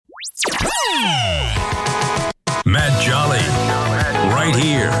Matt Jolly, right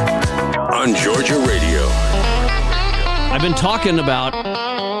here on Georgia Radio. I've been talking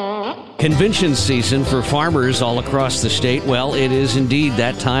about convention season for farmers all across the state. Well, it is indeed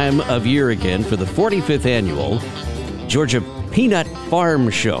that time of year again for the 45th annual Georgia Peanut Farm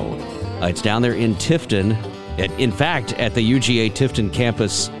Show. It's down there in Tifton, in fact, at the UGA Tifton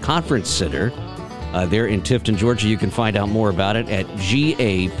Campus Conference Center. There in Tifton, Georgia. You can find out more about it at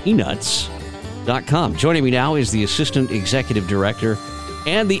gapeanuts.com. Joining me now is the Assistant Executive Director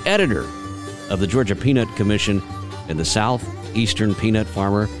and the editor of the Georgia Peanut Commission and the Southeastern Peanut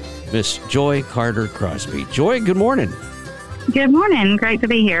Farmer, Miss Joy Carter Crosby. Joy, good morning. Good morning. Great to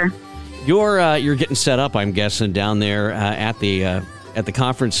be here. You're getting set up, I'm guessing, down there at the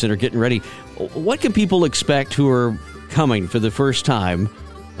conference center, getting ready. What can people expect who are coming for the first time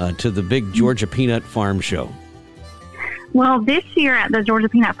to the big Georgia Peanut Farm Show? Well, this year at the Georgia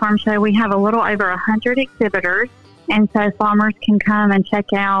Peanut Farm Show, we have a little over 100 exhibitors, and so farmers can come and check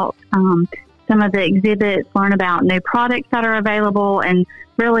out some of the exhibits, learn about new products that are available, and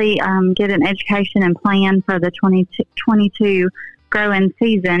really get an education and plan for the 2022 growing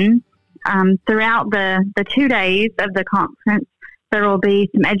season. Throughout the 2 days of the conference, there will be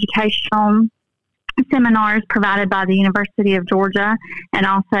some educational seminars provided by the University of Georgia and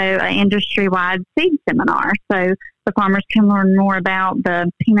also an industry-wide seed seminar. So the farmers can learn more about the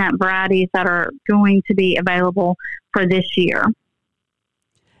peanut varieties that are going to be available for this year.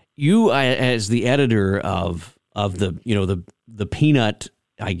 You, as the editor of the peanut,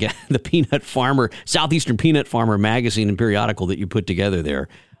 I guess, the Peanut Farmer, Southeastern Peanut Farmer magazine and periodical that you put together there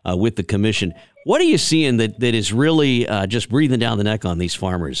with the commission, what are you seeing that is really just breathing down the neck on these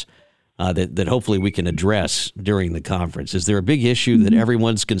farmers that hopefully we can address during the conference? Is there a big issue that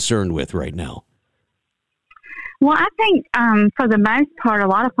everyone's concerned with right now? Well, I think for the most part, a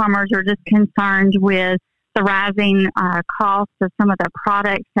lot of farmers are just concerned with the rising cost of some of the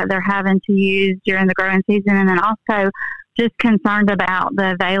products that they're having to use during the growing season, and then also just concerned about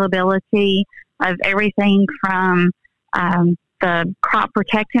the availability of everything from the crop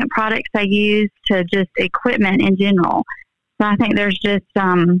protectant products they use to just equipment in general. So I think there's just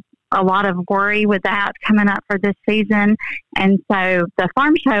a lot of worry with that coming up for this season. And so the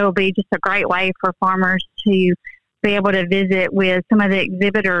farm show will be just a great way for farmers to be able to visit with some of the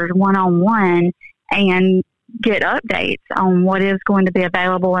exhibitors one-on-one and get updates on what is going to be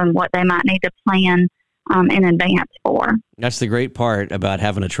available and what they might need to plan in advance for. That's the great part about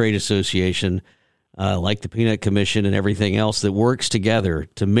having a trade association like the Peanut Commission and everything else that works together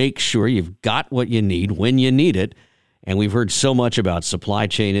to make sure you've got what you need when you need it. And we've heard so much about supply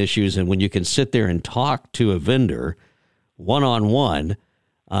chain issues, and when you can sit there and talk to a vendor one-on-one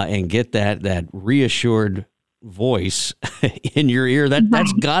and get that reassured voice in your ear,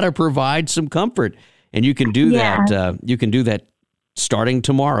 that's got to provide some comfort. And you can do that. You can do that starting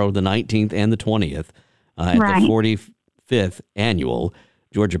tomorrow, the 19th and the 20th, at the 45th annual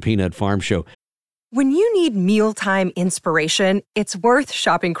Georgia Peanut Farm Show. When you need mealtime inspiration, it's worth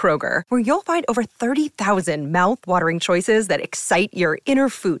shopping Kroger, where you'll find over 30,000 mouth-watering choices that excite your inner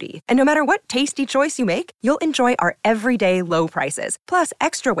foodie. And no matter what tasty choice you make, you'll enjoy our everyday low prices, plus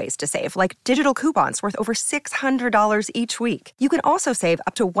extra ways to save, like digital coupons worth over $600 each week. You can also save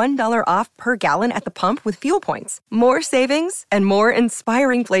up to $1 off per gallon at the pump with fuel points. More savings and more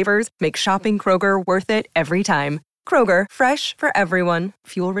inspiring flavors make shopping Kroger worth it every time. Kroger, fresh for everyone.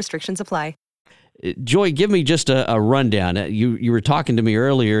 Fuel restrictions apply. Joy, give me just a rundown. You were talking to me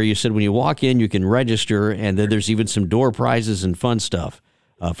earlier. You said when you walk in, you can register, and then there's even some door prizes and fun stuff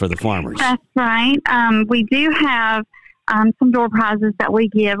for the farmers. That's right. We do have some door prizes that we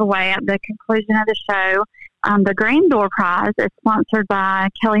give away at the conclusion of the show. The Grand Door Prize is sponsored by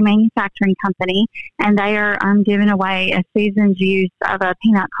Kelly Manufacturing Company, and they are giving away a season's use of a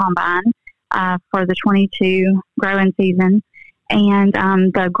peanut combine for the 22 growing season. And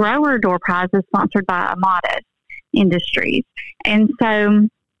the Grower Door Prize is sponsored by Amatis Industries. And then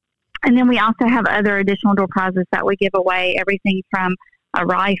we also have other additional door prizes that we give away, everything from a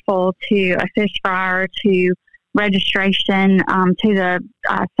rifle to a fish fryer to registration to the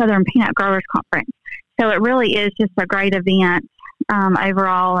Southern Peanut Growers Conference. So it really is just a great event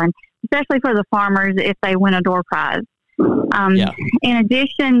overall, and especially for the farmers if they win a door prize. In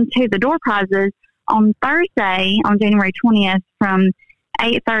addition to the door prizes, on Thursday, on January 20th, from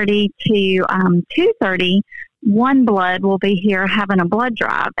 8:30 to 2:30, One Blood will be here having a blood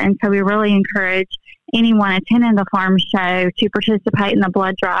drive. And so we really encourage anyone attending the farm show to participate in the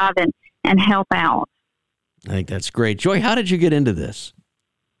blood drive and help out. I think that's great. Joy, how did you get into this?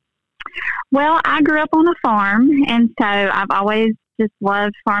 Well, I grew up on a farm, and so I've always just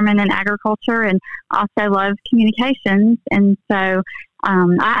loved farming and agriculture, and also loved communications. And so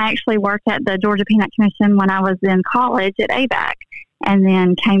I actually worked at the Georgia Peanut Commission when I was in college at ABAC, and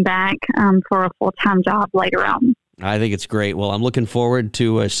then came back for a full-time job later on. I think it's great. Well, I'm looking forward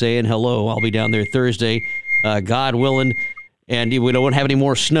to saying hello. I'll be down there Thursday, God willing, and we don't have any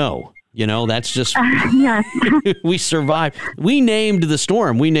more snow. You know, that's just, yes. We survived. We named the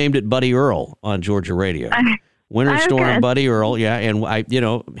storm. We named it Buddy Earl on Georgia Radio. Winter storm, good. Buddy Earl. Yeah. And I,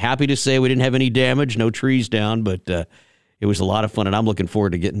 happy to say we didn't have any damage, no trees down, but it was a lot of fun, and I'm looking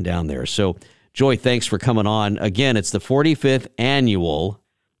forward to getting down there. So, Joy, thanks for coming on. Again, it's the 45th annual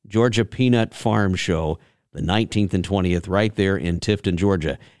Georgia Peanut Farm Show, the 19th and 20th, right there in Tifton,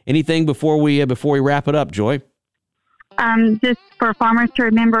 Georgia. Anything before we wrap it up, Joy? Just for farmers to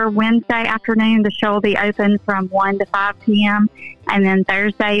remember, Wednesday afternoon, the show will be open from 1 to 5 p.m. And then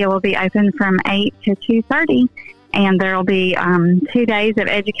Thursday, it will be open from 8 to 2:30. And there will be 2 days of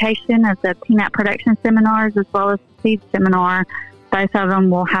education of the peanut production seminars as well as the seed seminar. Both of them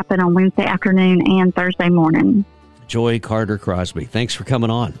will happen on Wednesday afternoon and Thursday morning. Joy Carter Crosby, thanks for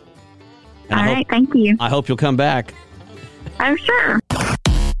coming on. And All right, thank you. I hope you'll come back. Oh, sure.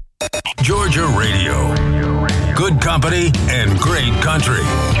 Georgia Radio. Good company and great country.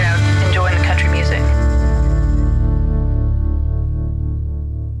 Enjoying the country music.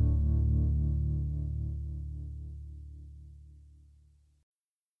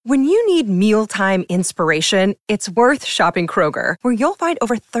 When you need mealtime inspiration, it's worth shopping Kroger, where you'll find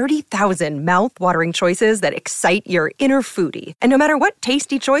over 30,000 mouth-watering choices that excite your inner foodie. And no matter what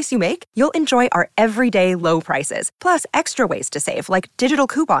tasty choice you make, you'll enjoy our everyday low prices, plus extra ways to save, like digital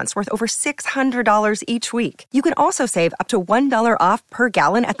coupons worth over $600 each week. You can also save up to $1 off per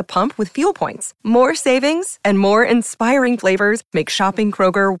gallon at the pump with fuel points. More savings and more inspiring flavors make shopping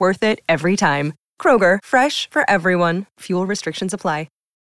Kroger worth it every time. Kroger, fresh for everyone. Fuel restrictions apply.